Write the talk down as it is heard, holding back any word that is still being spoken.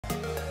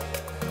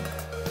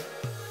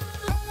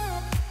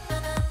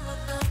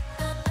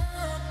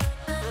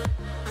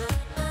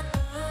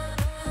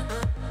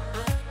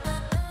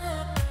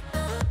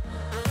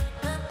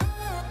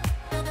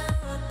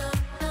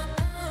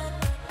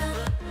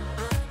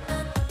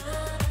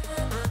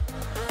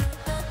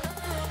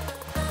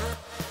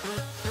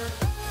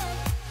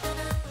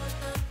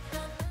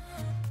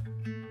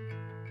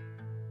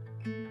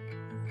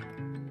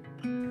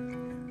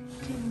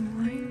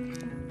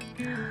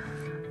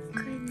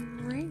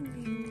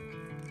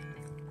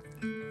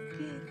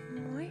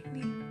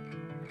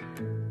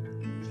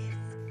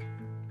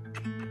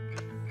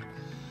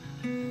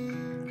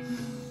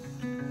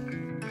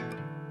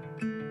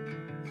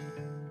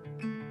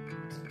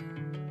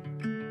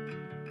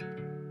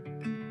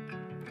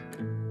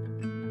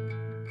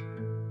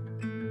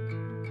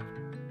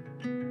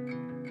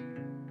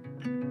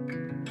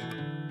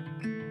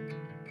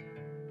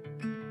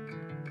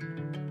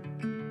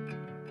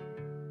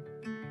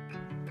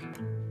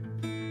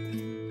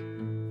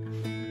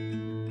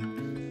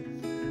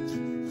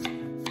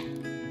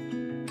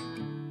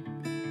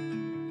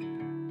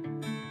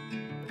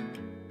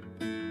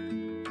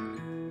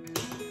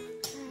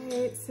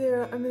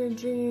I'm gonna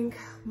drink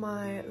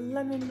my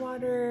lemon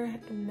water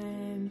and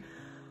then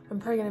I'm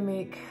probably gonna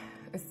make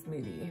a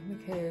smoothie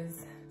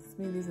because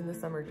smoothies in the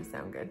summer just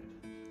sound good.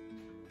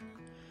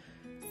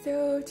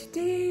 So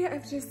today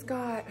I've just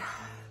got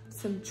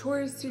some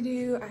chores to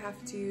do. I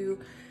have to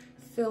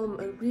film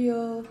a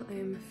reel.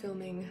 I'm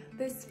filming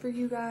this for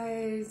you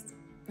guys.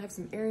 I have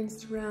some errands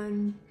to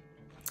run.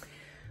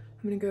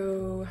 I'm gonna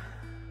go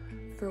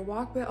for a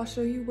walk, but I'll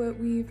show you what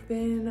we've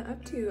been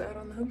up to out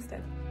on the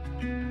homestead.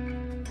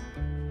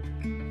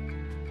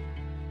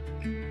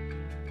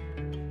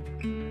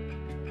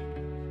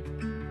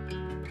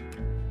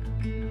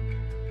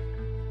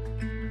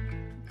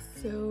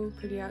 So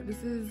pretty out.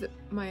 This is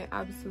my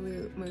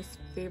absolute most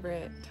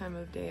favorite time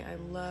of day. I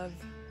love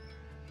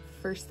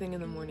first thing in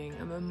the morning.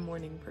 I'm a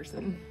morning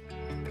person.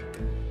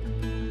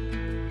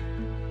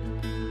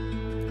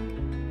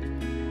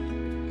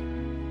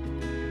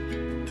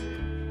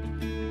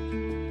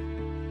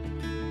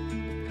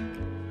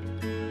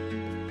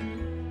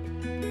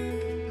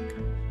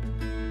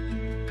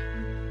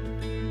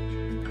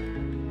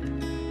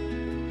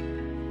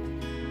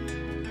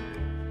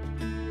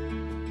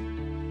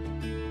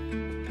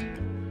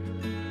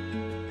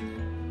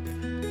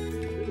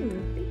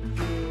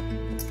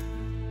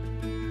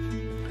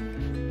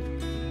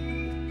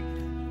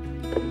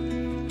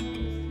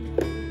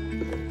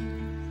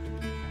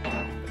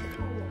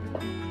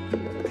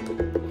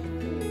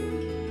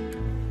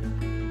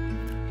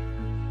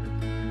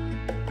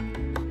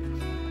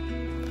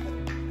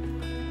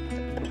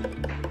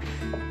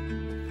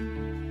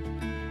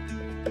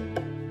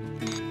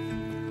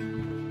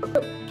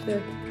 There.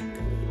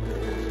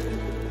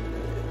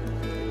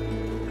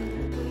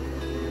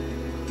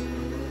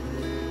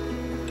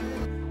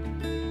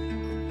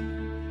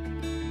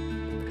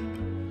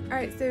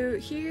 Alright, so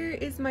here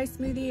is my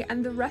smoothie,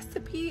 and the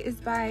recipe is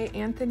by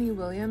Anthony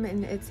William,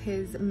 and it's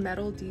his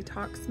metal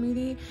detox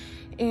smoothie.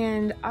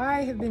 And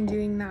I have been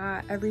doing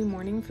that every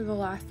morning for the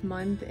last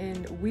month,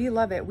 and we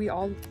love it. We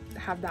all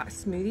have that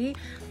smoothie.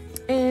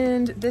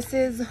 And this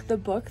is the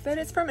book that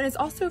it's from, and it's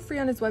also free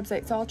on his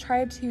website, so I'll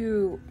try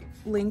to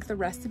link the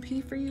recipe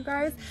for you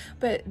guys.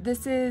 But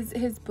this is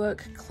his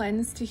book,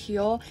 Cleanse to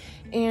Heal,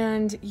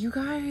 and you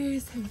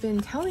guys have been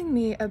telling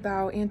me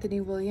about Anthony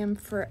William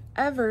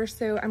forever,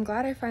 so I'm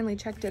glad I finally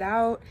checked it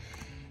out.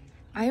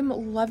 I am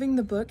loving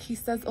the book. He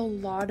says a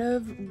lot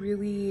of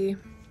really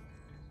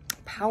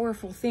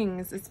powerful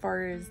things as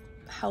far as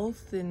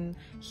health and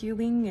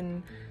healing,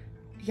 and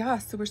yeah,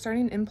 so we're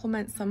starting to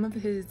implement some of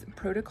his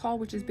protocol,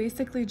 which is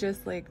basically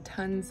just like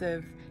tons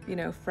of, you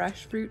know,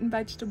 fresh fruit and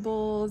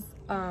vegetables,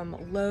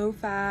 low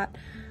fat,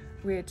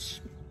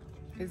 which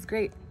is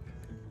great.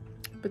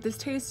 But this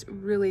tastes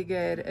really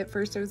good. At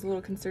first I was a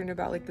little concerned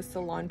about like the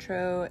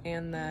cilantro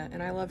and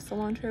I love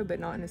cilantro, but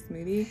not in a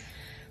smoothie.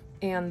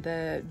 And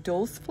the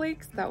dulse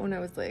flakes, that one I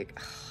was like,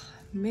 oh,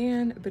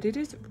 man, but it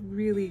is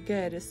really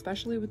good,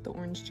 especially with the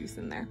orange juice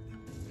in there.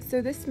 So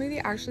this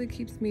smoothie actually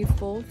keeps me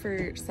full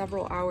for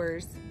several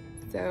hours.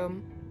 So,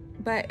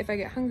 but if I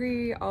get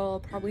hungry, I'll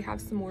probably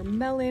have some more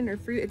melon or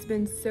fruit. It's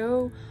been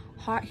so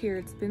hot here.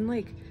 It's been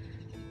like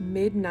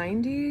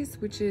mid-90s,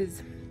 which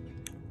is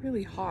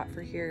really hot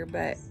for here,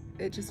 but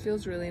it just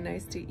feels really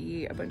nice to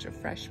eat a bunch of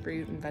fresh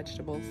fruit and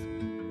vegetables.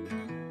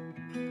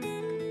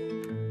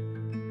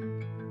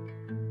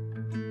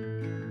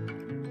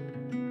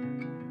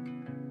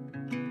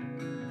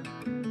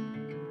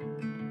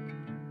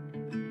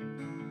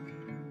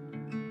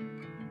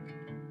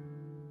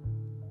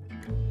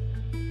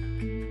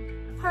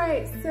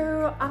 Alright,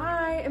 so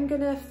I am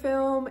gonna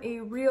film a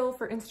reel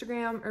for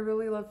Instagram. I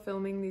really love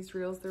filming these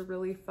reels, they're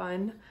really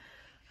fun.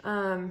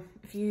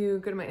 If you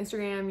go to my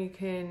Instagram, you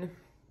can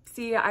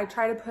see I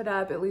try to put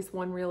up at least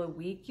one reel a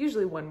week,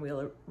 usually one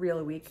reel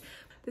a week.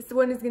 This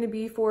one is gonna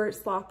be for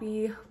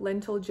sloppy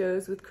lentil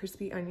joes with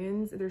crispy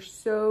onions. They're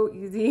so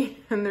easy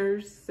and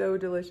they're so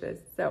delicious.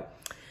 So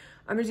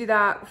I'm gonna do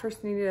that. First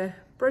I need to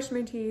brush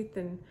my teeth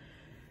and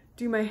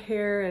do my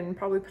hair and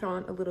probably put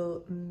on a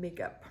little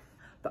makeup.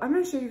 But I'm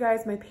gonna show you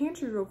guys my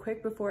pantry real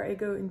quick before I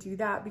go and do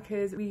that,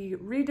 because we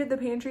redid the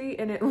pantry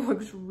and it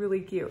looks really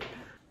cute.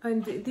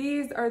 And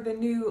these are the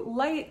new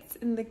lights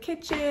in the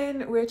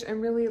kitchen, which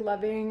I'm really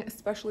loving,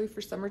 especially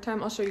for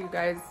summertime. I'll show you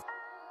guys.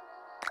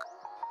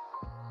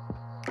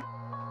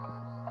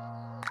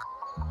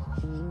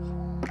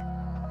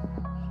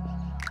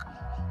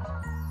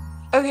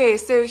 Okay,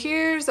 so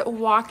here's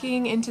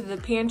walking into the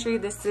pantry.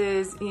 This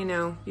is, you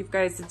know, you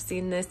guys have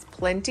seen this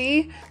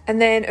plenty.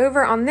 And then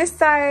over on this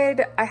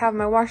side, I have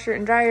my washer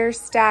and dryer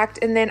stacked.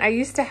 And then I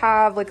used to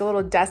have like a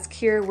little desk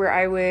here where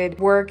I would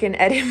work and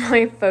edit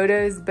my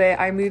photos, but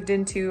I moved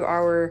into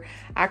our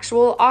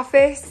actual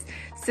office.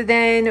 So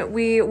then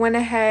we went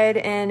ahead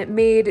and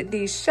made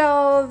these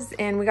shelves,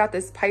 and we got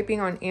this piping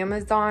on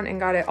Amazon and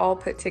got it all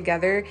put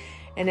together,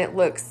 and it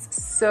looks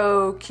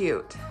so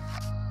cute.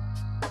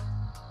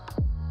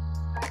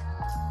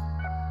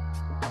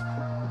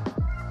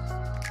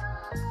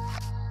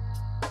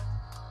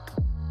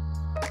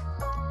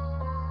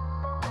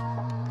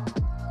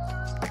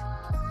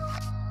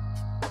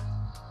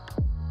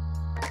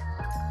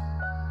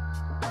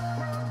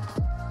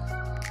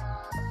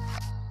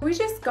 we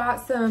just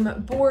got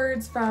some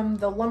boards from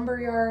the lumber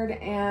yard,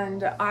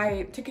 and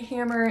I took a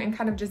hammer and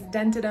kind of just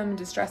dented them and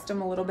distressed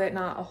them a little bit,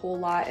 not a whole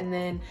lot, and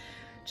then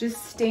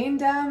just stained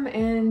them,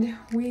 and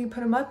we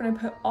put them up, and I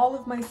put all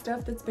of my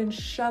stuff that's been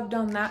shoved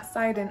on that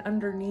side and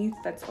underneath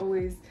that's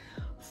always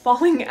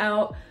falling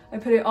out. I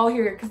put it all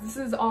here because this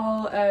is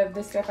all of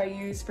the stuff I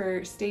use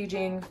for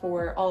staging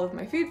for all of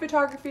my food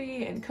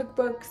photography and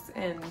cookbooks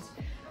and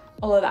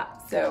all of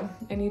that. So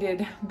I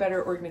needed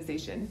better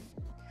organization.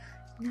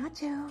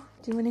 Nacho,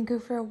 do you want to go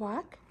for a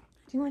walk?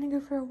 Do you want to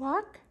go for a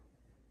walk?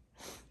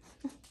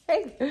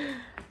 Hey,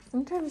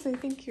 sometimes I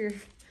think you're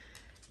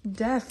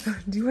deaf.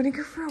 Do you want to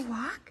go for a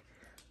walk?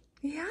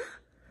 Yeah?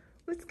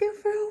 Let's go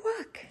for a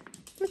walk.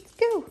 Let's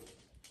go.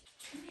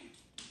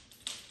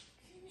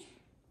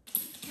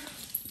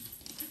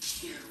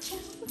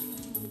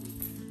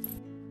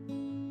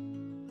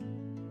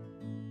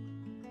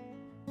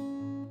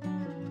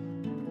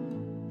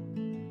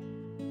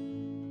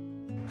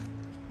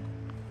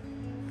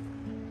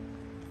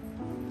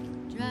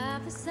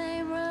 Drive the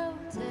same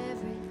roads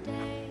every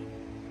day.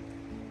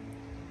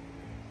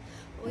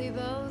 We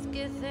both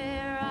get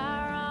there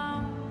our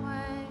own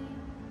way.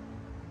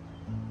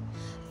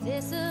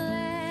 Thistle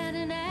and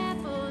an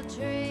apple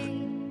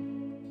tree.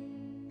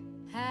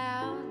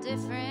 How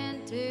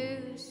different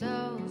two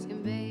souls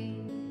can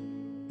be.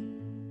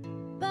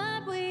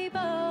 But we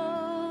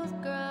both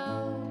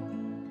grow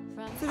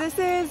from. So this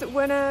is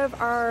one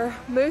of our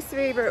most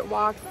favorite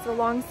walks. It's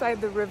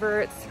alongside the river.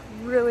 It's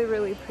really,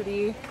 really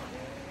pretty.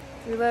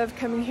 We love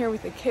coming here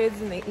with the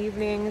kids in the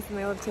evenings, and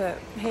they love to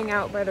hang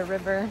out by the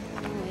river.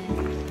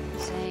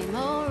 Same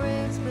old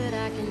roots, but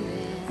I can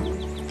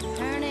bend,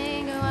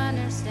 turning to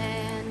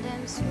understand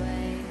and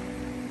sway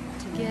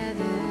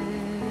together.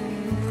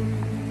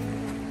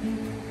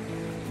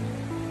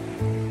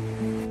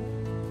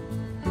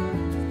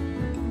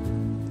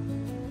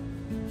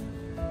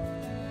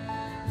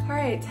 All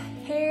right,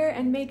 hair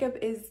and makeup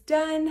is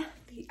done.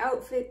 The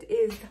outfit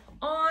is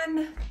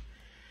on.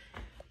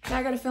 Now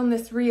I gotta film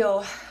this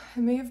reel. I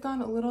may have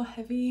gone a little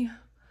heavy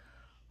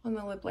on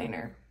the lip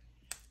liner,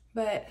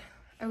 but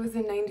I was a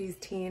 90s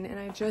teen and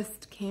I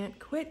just can't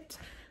quit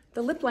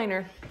the lip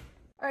liner.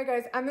 All right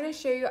guys, I'm gonna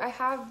show you, I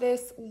have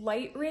this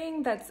light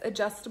ring that's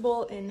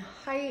adjustable in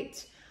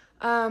height.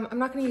 I'm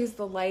not gonna use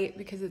the light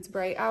because it's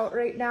bright out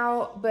right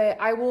now, but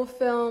I will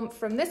film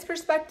from this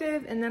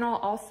perspective, and then I'll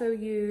also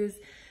use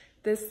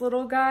this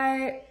little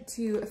guy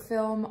to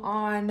film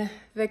on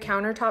the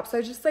countertop. So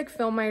I just like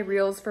film my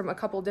reels from a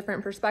couple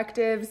different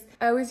perspectives.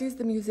 I always use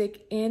the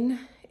music in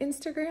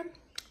Instagram.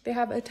 They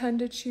have a ton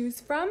to choose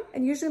from.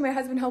 And usually my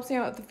husband helps me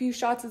out with a few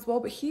shots as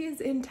well, but he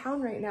is in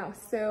town right now.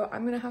 So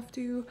I'm gonna have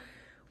to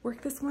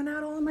work this one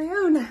out all on my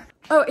own.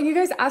 Oh, and you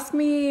guys ask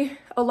me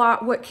a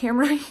lot what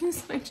camera I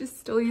use. I just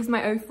still use my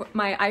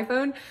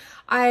iPhone.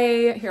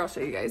 Here, I'll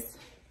show you guys.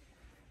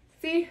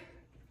 See?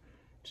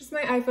 Just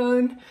my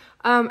iPhone.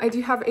 I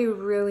do have a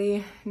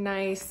really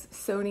nice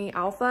Sony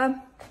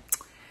Alpha,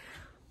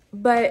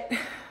 but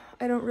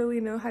I don't really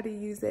know how to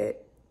use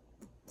it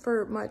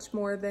for much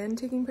more than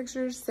taking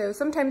pictures. So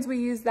sometimes we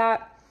use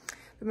that,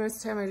 but most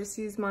of the time I just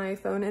use my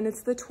phone, and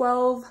it's the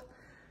 12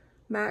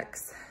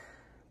 Max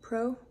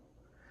Pro.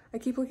 I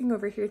keep looking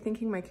over here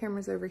thinking my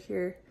camera's over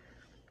here,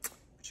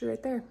 but you're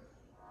right there.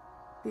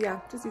 But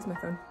yeah, just use my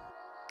phone.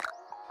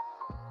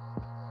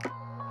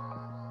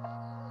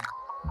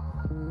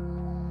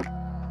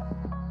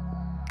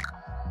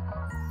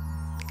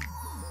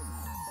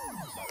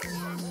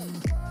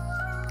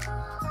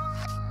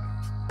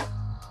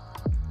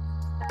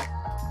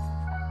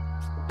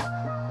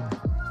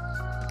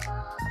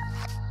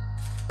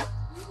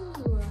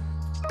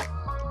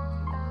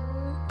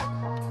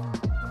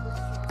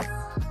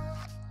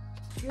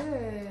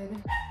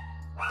 Good.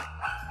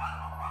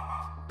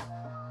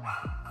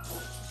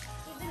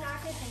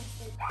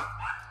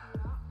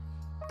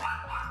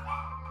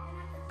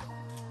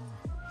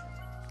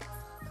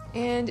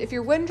 And if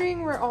you're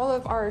wondering where all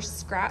of our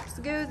scraps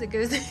goes, it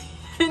goes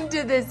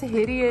into this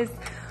hideous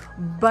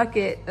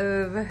bucket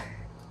of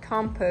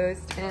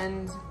compost,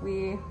 and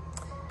we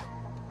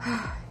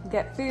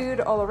get food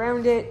all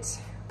around it,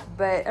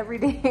 but every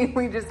day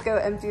we just go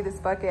empty this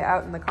bucket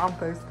out in the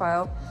compost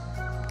pile.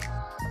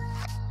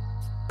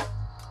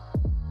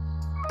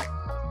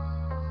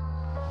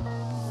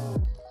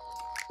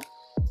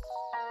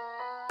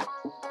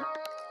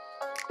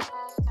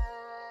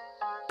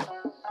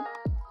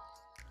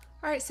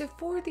 All right, so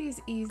for these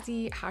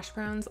easy hash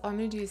browns, all I'm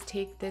gonna do is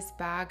take this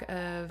bag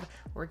of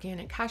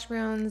organic hash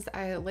browns.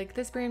 I like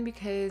this brand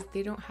because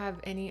they don't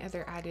have any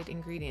other added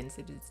ingredients.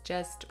 It is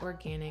just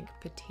organic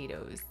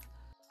potatoes.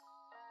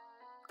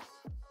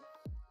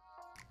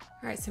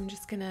 All right, so I'm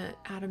just gonna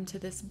add them to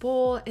this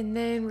bowl, and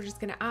then we're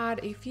just gonna add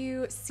a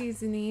few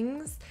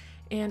seasonings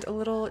and a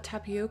little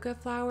tapioca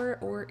flour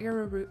or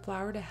arrowroot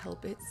flour to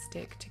help it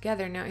stick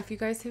together. Now, if you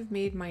guys have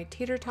made my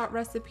tater tot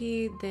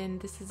recipe, then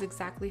this is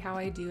exactly how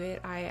I do it.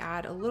 I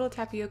add a little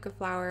tapioca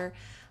flour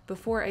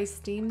before I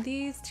steam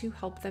these to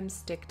help them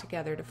stick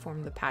together to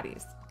form the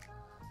patties.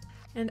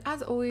 And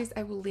as always,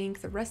 I will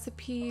link the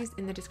recipes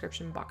in the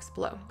description box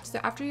below. So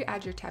after you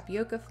add your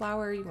tapioca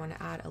flour, you want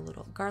to add a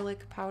little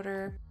garlic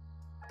powder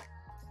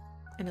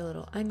and a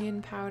little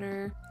onion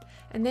powder.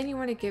 And then you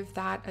want to give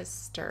that a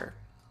stir.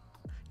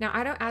 Now,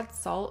 I don't add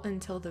salt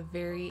until the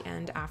very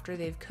end after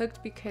they've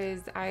cooked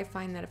because I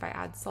find that if I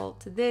add salt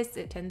to this,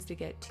 it tends to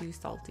get too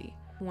salty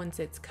once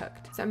it's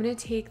cooked. So I'm going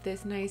to take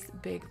this nice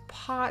big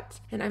pot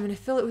and I'm going to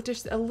fill it with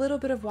just a little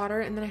bit of water,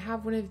 and then I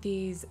have one of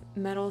these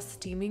metal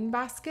steaming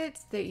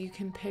baskets that you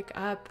can pick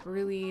up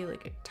really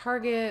like at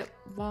Target,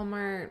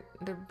 Walmart.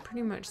 They're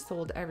pretty much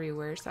sold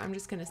everywhere. So I'm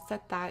just going to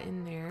set that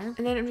in there,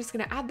 and then I'm just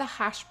going to add the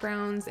hash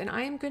browns, and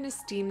I am going to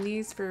steam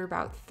these for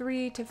about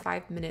 3 to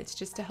 5 minutes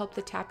just to help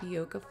the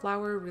tapioca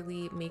flour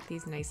really make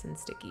these nice and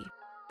sticky.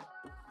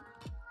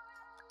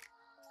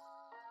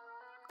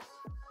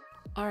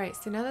 Alright,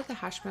 so now that the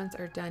hash browns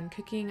are done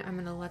cooking, I'm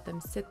going to let them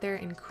sit there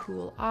and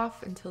cool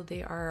off until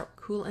they are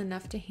cool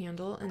enough to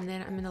handle, and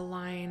then I'm going to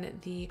line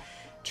the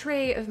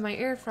tray of my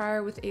air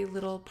fryer with a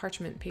little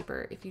parchment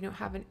paper. If you don't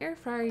have an air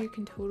fryer, you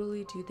can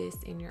totally do this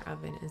in your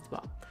oven as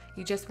well.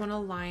 You just want to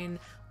line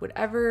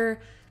whatever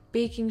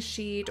baking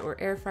sheet or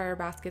air fryer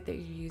basket that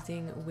you're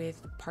using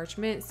with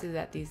parchment so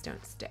that these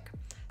don't stick.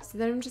 So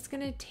then I'm just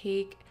going to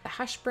take the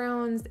hash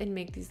browns and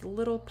make these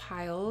little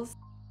piles.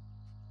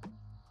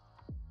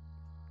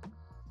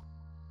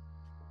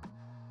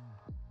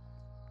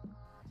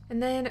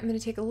 And then I'm going to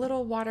take a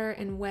little water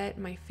and wet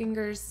my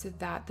fingers so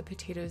that the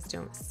potatoes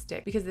don't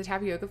stick, because the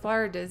tapioca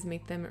flour does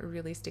make them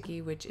really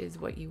sticky, which is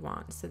what you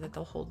want so that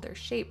they'll hold their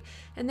shape.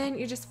 And then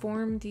you just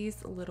form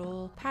these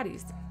little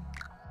patties.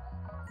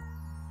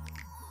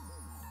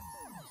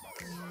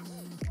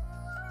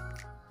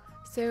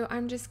 So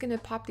I'm just going to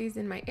pop these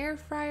in my air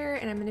fryer,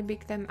 and I'm going to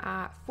bake them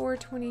at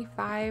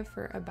 425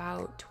 for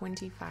about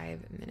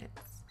 25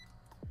 minutes.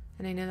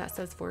 And I know that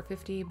says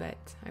 450,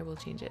 but I will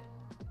change it.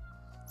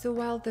 So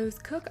while those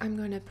cook, I'm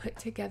going to put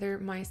together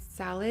my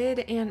salad,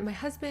 and my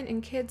husband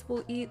and kids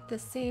will eat the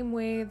same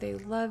way. They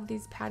love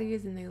these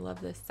patties and they love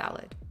this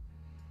salad.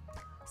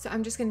 So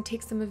I'm just going to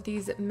take some of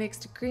these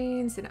mixed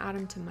greens and add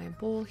them to my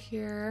bowl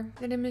here.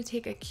 Then I'm going to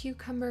take a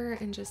cucumber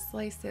and just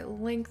slice it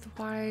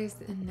lengthwise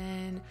and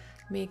then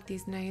make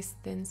these nice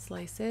thin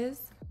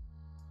slices.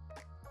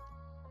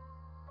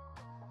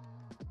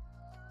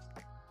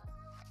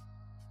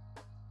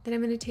 Then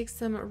I'm going to take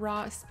some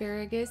raw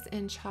asparagus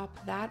and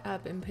chop that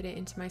up and put it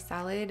into my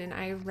salad. And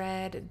I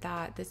read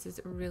that this is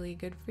really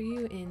good for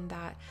you in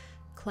that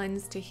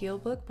Cleanse to Heal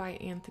book by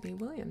Anthony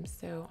Williams.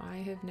 So I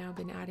have now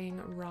been adding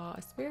raw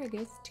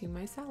asparagus to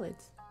my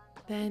salads.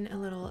 Then a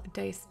little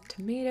diced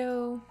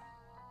tomato.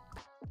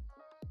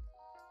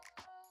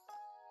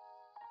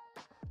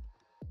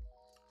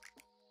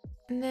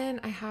 And then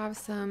I have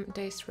some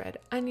diced red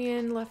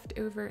onion left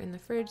over in the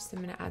fridge, so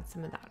I'm going to add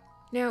some of that.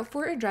 Now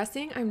for a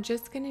dressing, I'm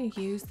just going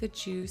to use the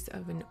juice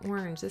of an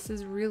orange. This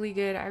is really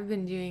good. I've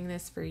been doing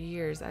this for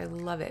years. I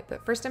love it.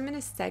 But first I'm going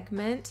to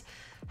segment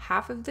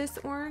half of this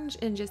orange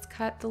and just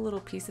cut the little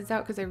pieces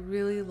out because I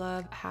really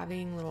love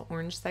having little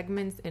orange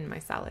segments in my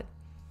salad.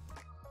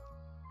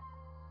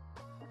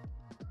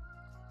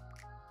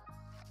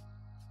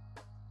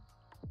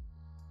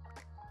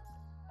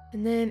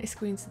 And then I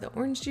squeeze the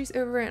orange juice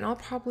over it, and I'll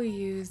probably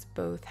use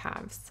both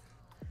halves.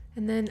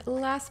 And then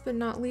last but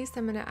not least,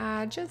 I'm going to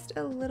add just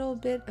a little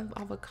bit of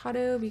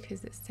avocado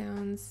because it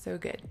sounds so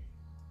good.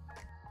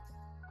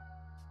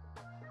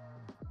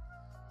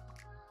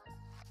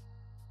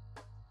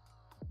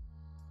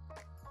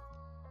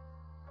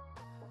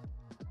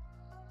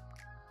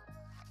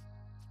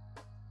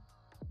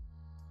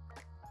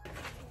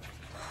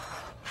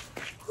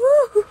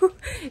 Woo!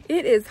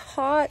 It is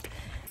hot.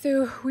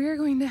 So we are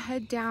going to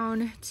head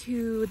down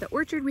to the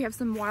orchard. We have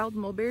some wild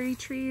mulberry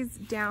trees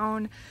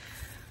down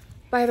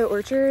by the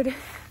orchard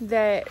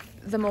that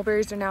the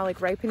mulberries are now like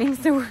ripening,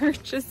 so we're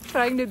just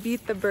trying to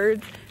beat the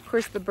birds. Of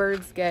course the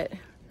birds get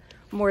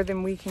more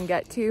than we can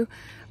get to,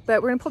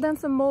 but we're gonna pull down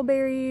some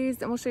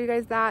mulberries and we'll show you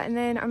guys that, and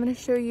then I'm gonna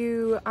show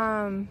you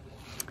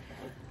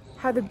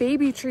how the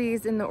baby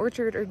trees in the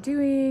orchard are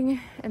doing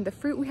and the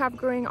fruit we have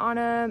growing on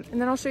them, and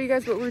then I'll show you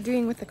guys what we're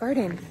doing with the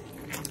garden.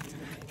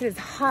 It is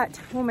hot,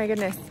 oh my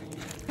goodness.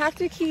 Have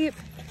to keep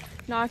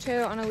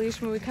Nacho on a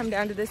leash when we come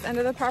down to this end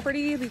of the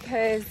property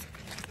because,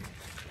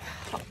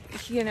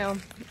 you know,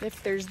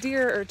 if there's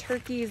deer or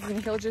turkeys,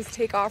 then he'll just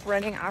take off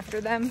running after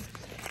them.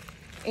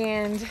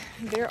 And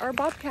there are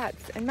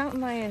bobcats and mountain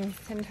lions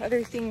and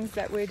other things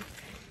that would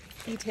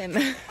eat him.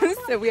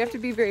 So we have to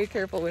be very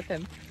careful with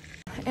him.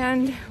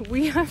 And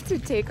we have to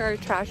take our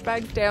trash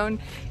bags down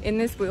in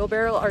this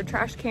wheelbarrow. Our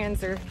trash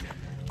cans are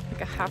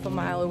like a half a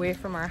mile away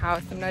from our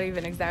house. I'm not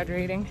even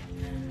exaggerating,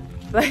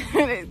 but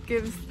it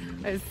gives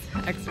us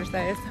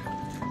exercise.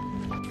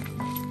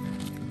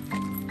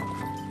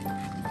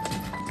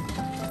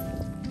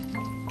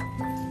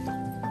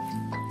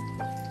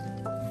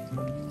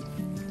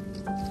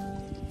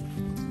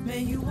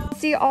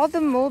 See, all the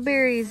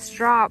mulberries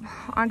drop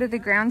onto the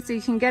ground, so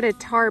you can get a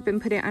tarp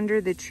and put it under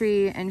the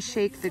tree and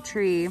shake the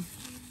tree,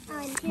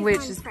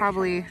 which is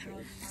probably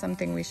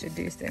something we should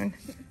do soon.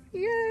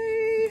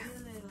 Yay!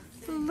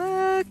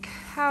 Look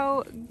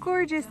how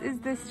gorgeous is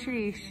this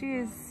tree. She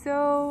is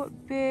so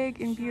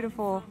big and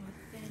beautiful.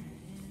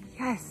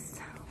 Yes,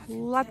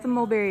 lots of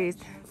mulberries.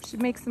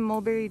 Should make some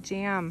mulberry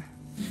jam.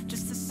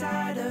 Just the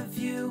sight of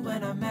you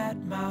when I'm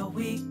at my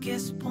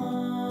weakest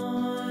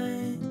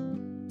point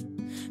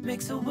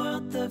makes a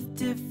world of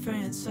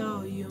difference.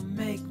 Oh, you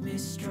make me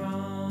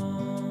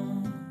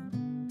strong.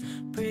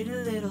 Pretty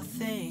little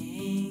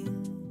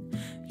thing,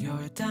 you're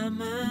a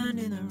diamond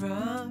in the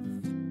rough,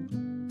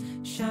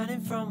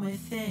 shining from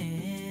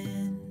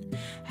within.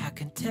 I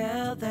can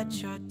tell that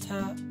you're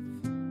tough.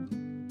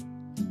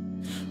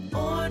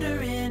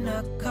 Ordering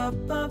a cup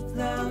of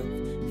love,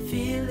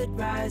 feel it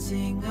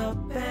rising up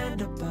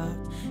and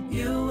above.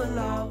 You will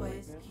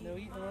always no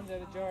eating the ones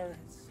out of the jar.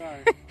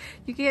 Sorry.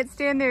 You can't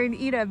stand there and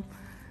eat them.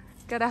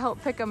 Gotta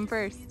help pick them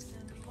first.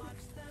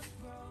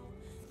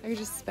 I could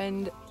just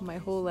spend my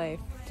whole life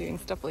doing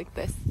stuff like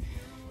this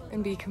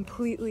and be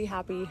completely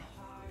happy.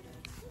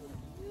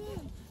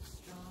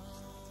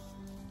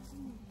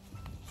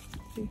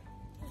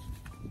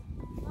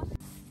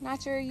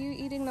 Nacho, are you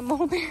eating the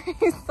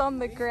mulberries on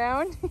the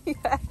ground?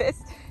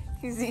 Yes,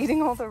 he's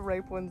eating all the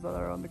ripe ones that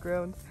are on the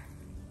ground.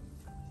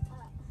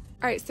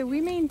 All right, so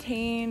we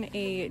maintain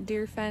a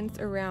deer fence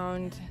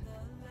around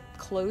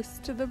close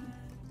to the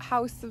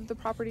house of the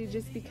property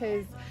just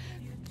because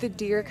the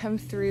deer come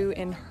through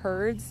in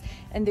herds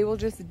and they will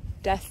just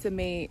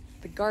decimate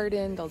the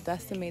garden, they'll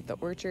decimate the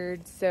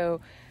orchard.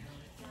 So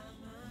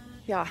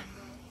yeah,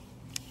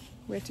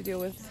 we have to deal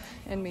with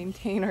and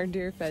maintain our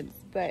deer fence,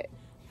 but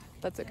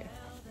that's okay.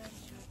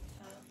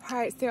 All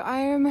right, so I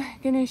am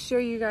gonna show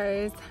you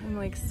guys, I'm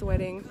like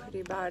sweating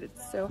pretty bad,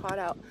 it's so hot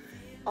out,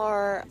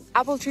 our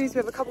apple trees. We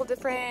have a couple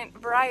different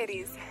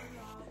varieties.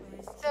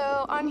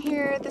 So on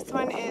here, this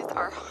one is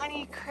our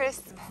Honey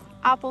Crisp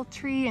apple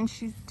tree and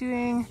she's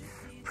doing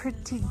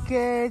pretty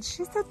good.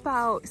 She's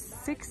about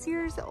 6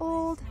 years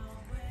old.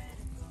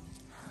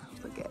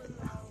 Look at,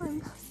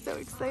 I'm so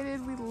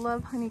excited. We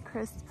love Honey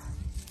Crisp.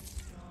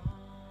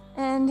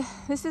 And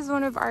this is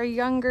one of our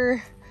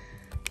younger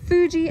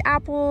Fuji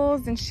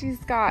apples and she's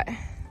got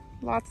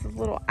lots of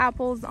little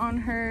apples on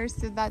her,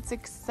 so that's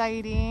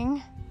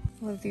exciting.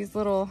 Love these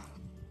little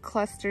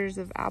clusters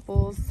of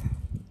apples.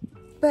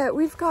 But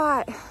we've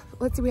got,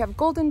 let's see, we have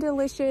Golden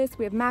Delicious,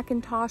 we have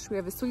Macintosh, we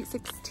have a Sweet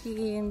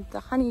 16, the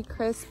Honey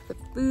Crisp, the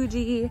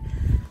Fuji,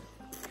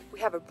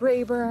 we have a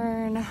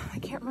Brayburn. I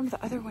can't remember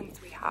the other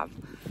ones we have.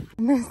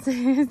 And this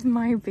is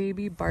my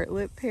baby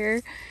Bartlett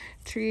pear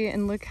tree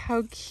and look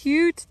how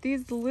cute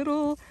these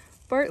little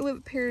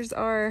Bartlett pears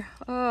are.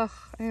 Oh,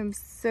 I am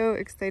so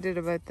excited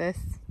about this.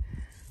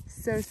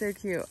 So, so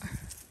cute.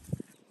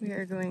 We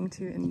are going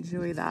to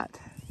enjoy that.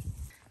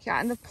 Yeah,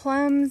 and the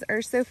plums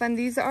are so fun.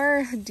 These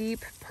are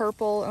deep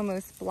purple,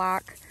 almost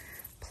black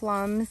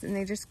plums, and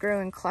they just grow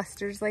in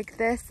clusters like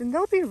this. And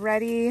they'll be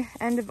ready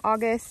end of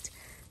August,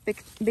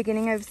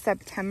 beginning of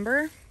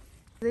September.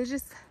 They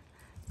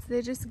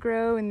just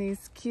grow in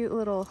these cute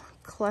little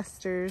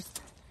clusters.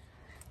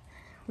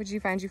 What'd you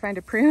find? Did you find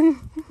a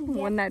prune? Yeah.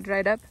 One that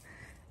dried up?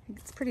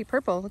 It's pretty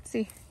purple. Let's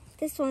see.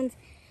 This one's...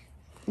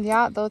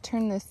 Yeah, they'll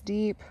turn this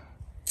deep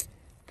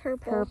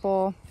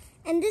purple.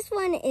 And this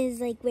one is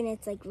like when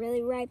it's like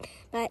really ripe,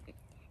 but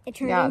it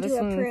turns into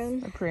a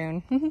prune. A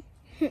prune.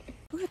 Ooh,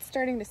 it's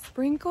starting to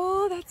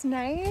sprinkle. That's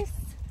nice.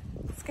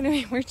 It's gonna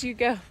be, where'd you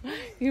go?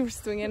 You were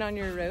swinging on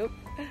your rope.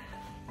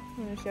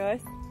 You wanna show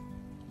us?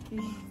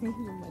 You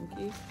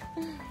monkey.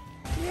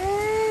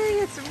 Yay,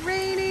 it's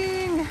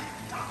raining.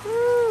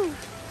 Woo.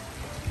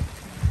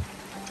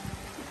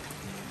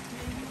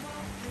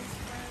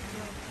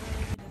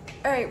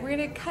 All right, we're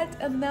gonna cut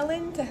a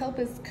melon to help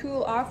us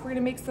cool off. We're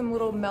gonna make some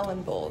little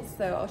melon bowls.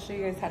 So I'll show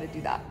you guys how to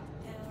do that.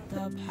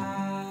 up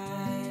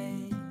high,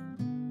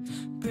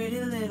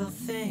 pretty little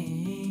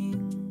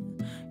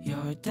thing.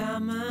 You're a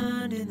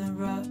diamond in the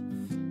rough,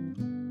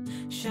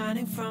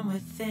 shining from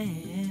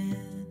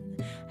within.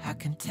 I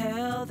can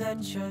tell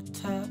that you're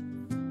tough.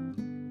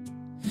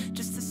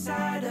 Just the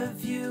sight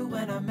of you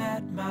when I'm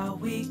at my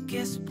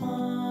weakest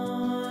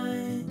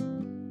point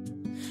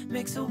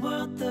makes a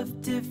world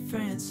of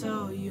difference.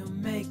 Oh, you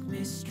make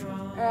me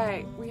strong. All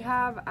right, we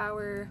have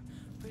our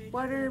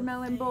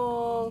watermelon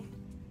bowl.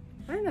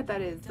 I don't know what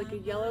that is, like a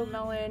yellow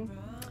melon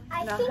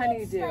and a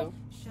honeydew.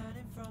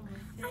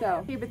 So,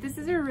 okay, but this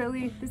is a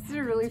really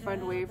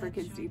fun way for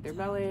kids to eat their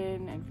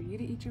melon and for you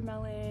to eat your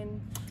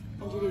melon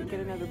and you didn't get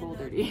another bowl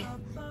dirty.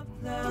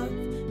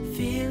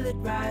 Feel it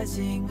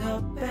rising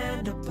up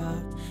and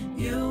above.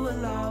 You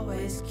will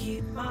always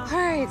keep my... All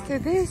right, so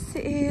this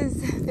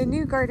is the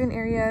new garden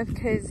area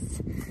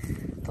because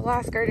the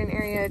last garden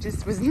area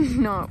just was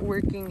not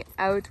working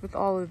out with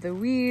all of the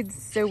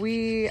weeds. So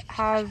we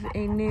have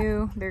a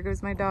new, there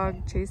goes my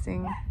dog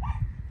chasing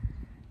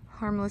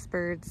harmless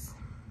birds.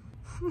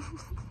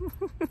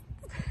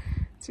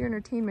 It's your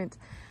entertainment.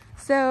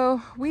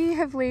 So we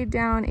have laid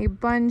down a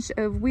bunch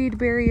of weed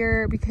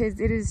barrier because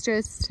it is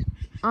just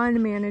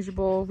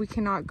unmanageable. We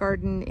cannot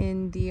garden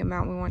in the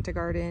amount we want to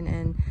garden,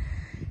 and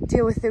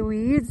deal with the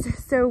weeds.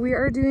 So we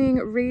are doing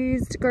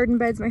raised garden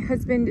beds. My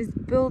husband is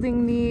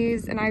building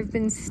these and I've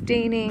been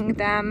staining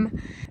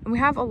them. And we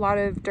have a lot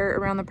of dirt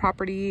around the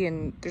property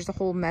and there's a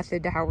whole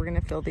method to how we're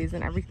gonna fill these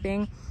and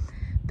everything.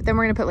 But then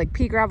we're gonna put like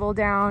pea gravel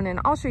down, and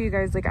I'll show you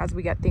guys like as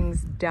we get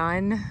things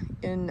done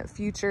in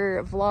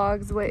future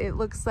vlogs what it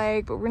looks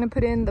like. But we're gonna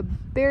put in the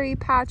berry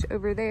patch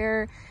over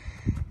there.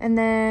 And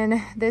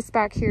then this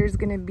back here is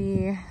gonna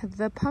be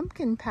the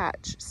pumpkin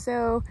patch.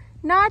 So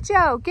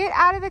Nacho, get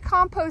out of the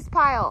compost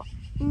pile.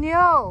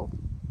 No,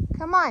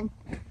 come on.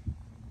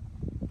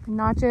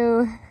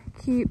 Nacho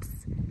keeps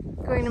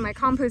going to my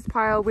compost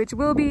pile, which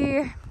will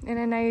be in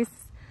a nice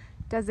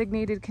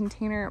designated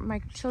container. My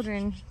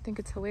children think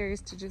it's hilarious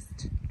to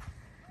just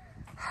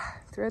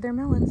throw their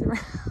melons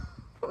around.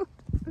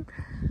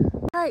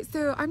 All right,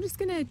 so I'm just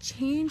gonna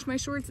change my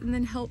shorts and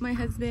then help my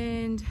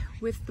husband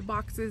with the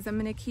boxes. I'm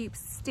gonna keep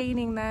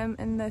staining them,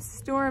 and the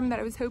storm that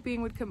I was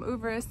hoping would come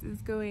over us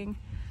is going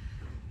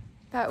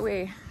that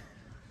way.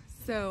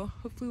 So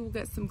hopefully we'll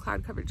get some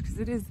cloud coverage because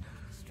it is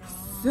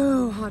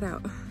so hot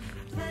out.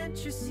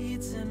 Plant your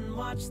seeds and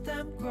watch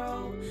them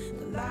grow.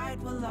 The light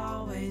will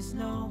always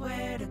know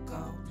where to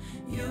go.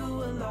 You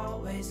will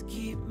always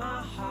keep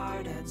my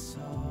heart and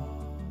soul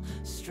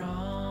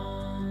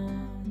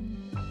strong.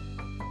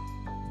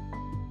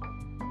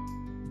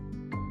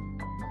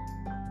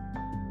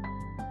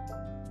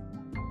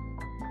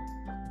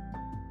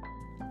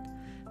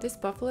 This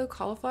buffalo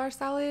cauliflower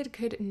salad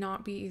could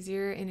not be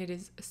easier, and it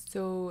is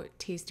so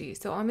tasty.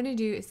 So all I'm gonna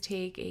do is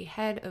take a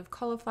head of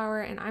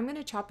cauliflower and I'm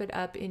gonna chop it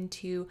up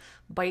into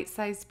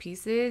bite-sized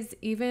pieces,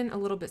 even a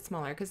little bit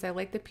smaller, because I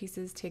like the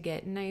pieces to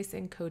get nice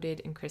and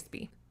coated and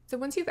crispy. So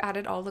once you've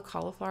added all the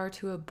cauliflower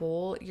to a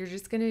bowl, you're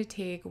just gonna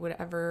take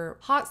whatever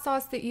hot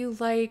sauce that you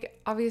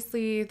like.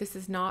 Obviously, this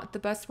is not the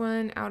best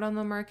one out on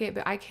the market,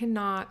 but I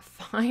cannot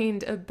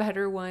find a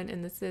better one,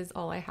 and this is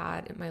all I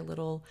had at my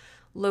little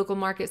local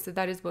market, so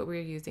that is what we're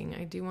using.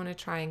 I do want to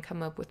try and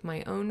come up with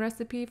my own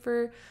recipe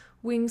for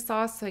wing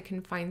sauce so I can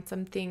find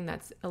something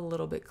that's a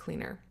little bit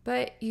cleaner.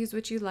 But use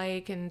what you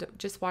like and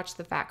just watch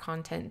the fat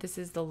content. This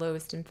is the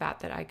lowest in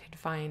fat that I could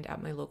find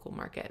at my local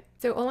market.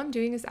 So all I'm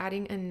doing is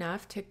adding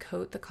enough to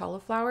coat the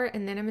cauliflower,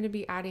 and then I'm going to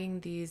be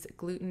adding these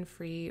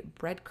gluten-free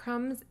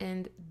breadcrumbs,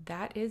 and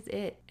that is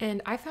it.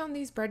 And I found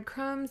these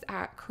breadcrumbs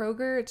at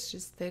Kroger. It's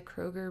just the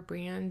Kroger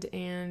brand,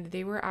 and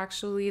they were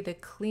actually the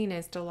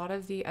cleanest. A lot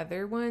of the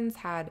other ones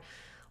had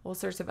all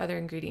sorts of other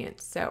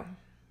ingredients, so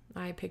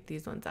I picked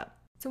these ones up.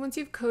 So once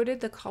you've coated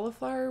the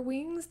cauliflower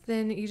wings,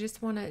 then you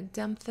just want to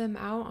dump them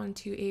out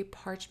onto a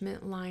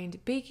parchment lined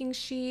baking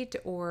sheet,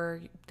 or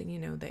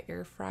the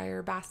air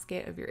fryer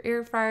basket of your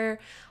air fryer.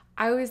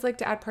 I always like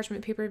to add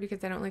parchment paper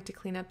because I don't like to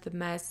clean up the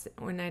mess,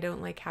 and I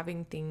don't like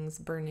having things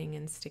burning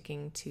and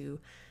sticking to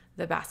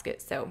the basket.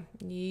 So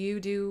you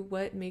do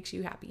what makes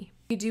you happy.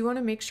 You do want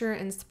to make sure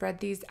and spread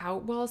these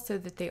out well so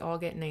that they all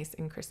get nice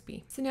and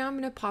crispy. So now I'm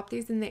going to pop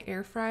these in the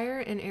air fryer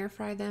and air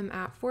fry them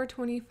at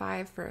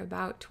 425 for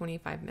about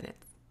 25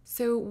 minutes.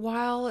 So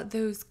while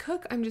those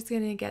cook, I'm just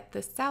going to get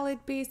the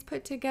salad base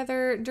put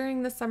together.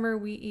 During the summer,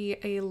 we eat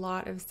a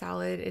lot of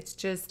salad. It's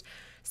just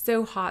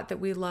so hot that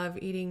we love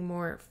eating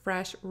more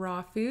fresh,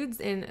 raw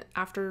foods. And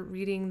after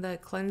reading the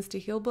Cleanse to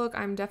Heal book,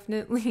 I'm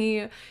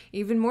definitely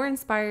even more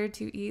inspired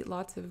to eat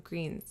lots of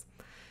greens.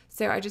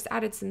 So I just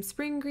added some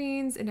spring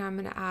greens, and now I'm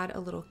going to add a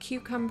little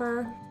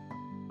cucumber,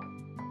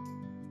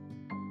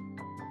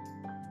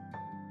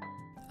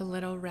 a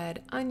little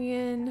red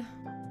onion,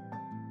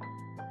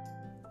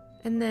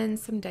 and then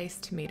some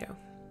diced tomato.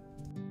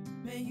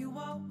 May you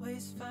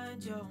always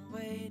find your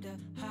way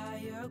to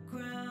higher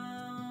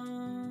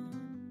ground.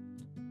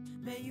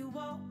 May you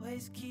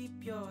always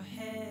keep your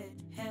head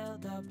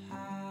held up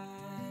high.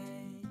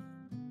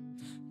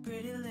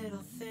 Pretty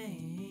little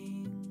thing.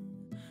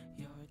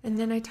 And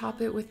then I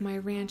top it with my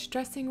ranch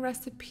dressing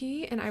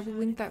recipe, and I will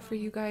link that for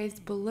you guys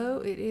below.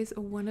 It is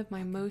one of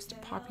my most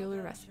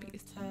popular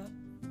recipes.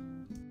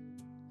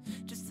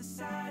 Just the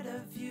sight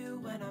of you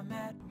when I'm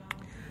at my...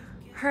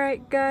 All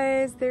right,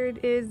 guys, there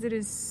it is. It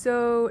is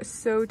so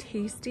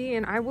tasty,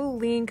 and I will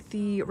link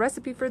the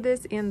recipe for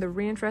this and the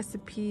ranch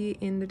recipe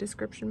in the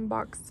description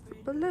box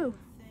below.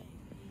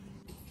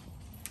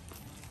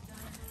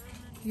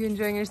 You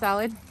enjoying your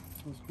salad?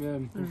 That's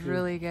good. It was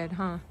really good,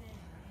 huh?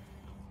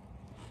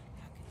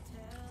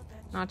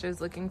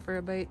 Nacho's looking for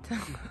a bite.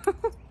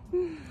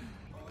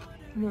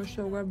 It's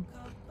so good.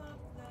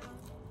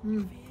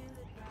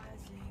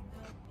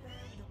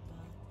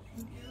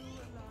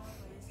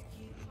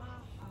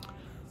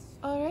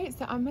 All right,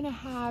 so I'm gonna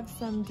have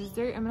some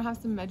dessert. I'm gonna have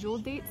some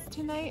medjool dates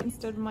tonight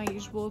instead of my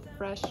usual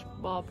fresh.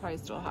 Well, I'll probably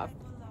still have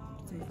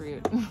some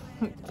fruit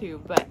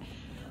too, but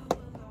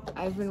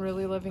I've been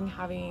really loving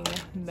having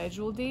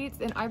medjool dates,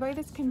 and I buy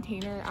this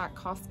container at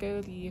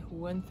Costco. The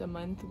once a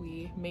month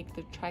we make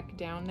the trek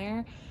down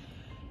there.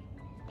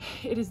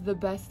 It is the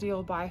best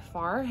deal by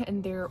far,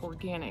 and they're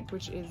organic,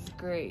 which is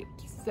great.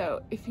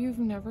 So if you've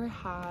never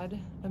had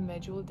a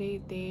medjool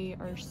date, they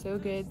are so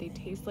good. They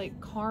taste like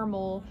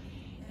caramel,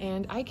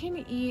 and I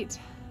can eat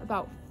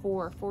about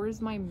 4. 4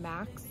 is my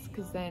max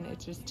because then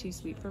it's just too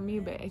sweet for me,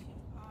 but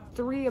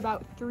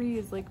about 3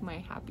 is like my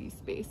happy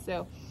space.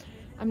 So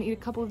I'm gonna eat a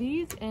couple of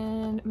these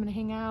and I'm gonna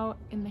hang out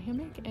in the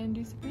hammock and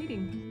do some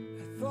reading.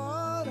 I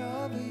thought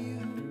of you,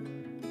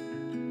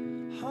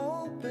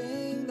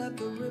 hoping that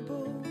the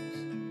ripples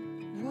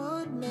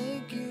would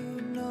make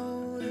you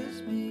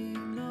notice me,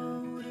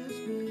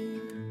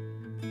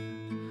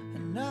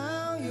 and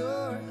now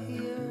you're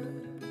here,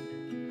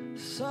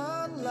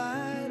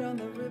 sunlight on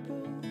the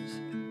ripples,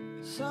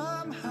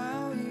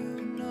 somehow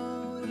you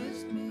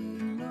noticed me.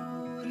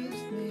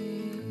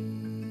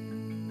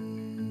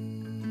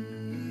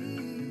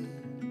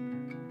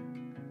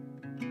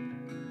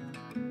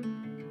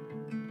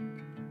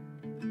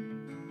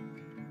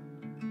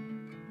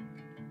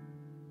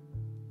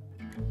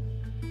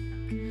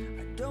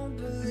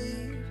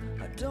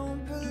 I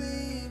don't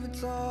believe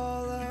it's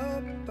all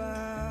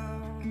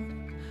about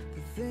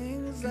the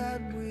things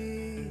that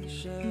we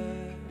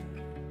share.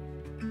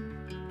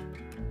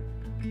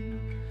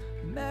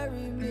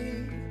 Marry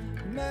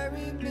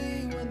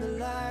me when the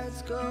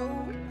lights go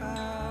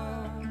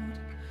out.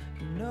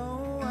 You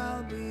know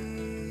I'll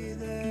be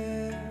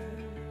there.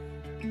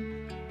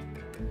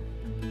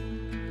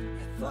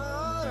 I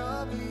thought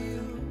of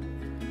you,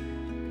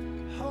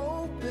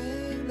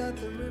 hoping that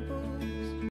the ripples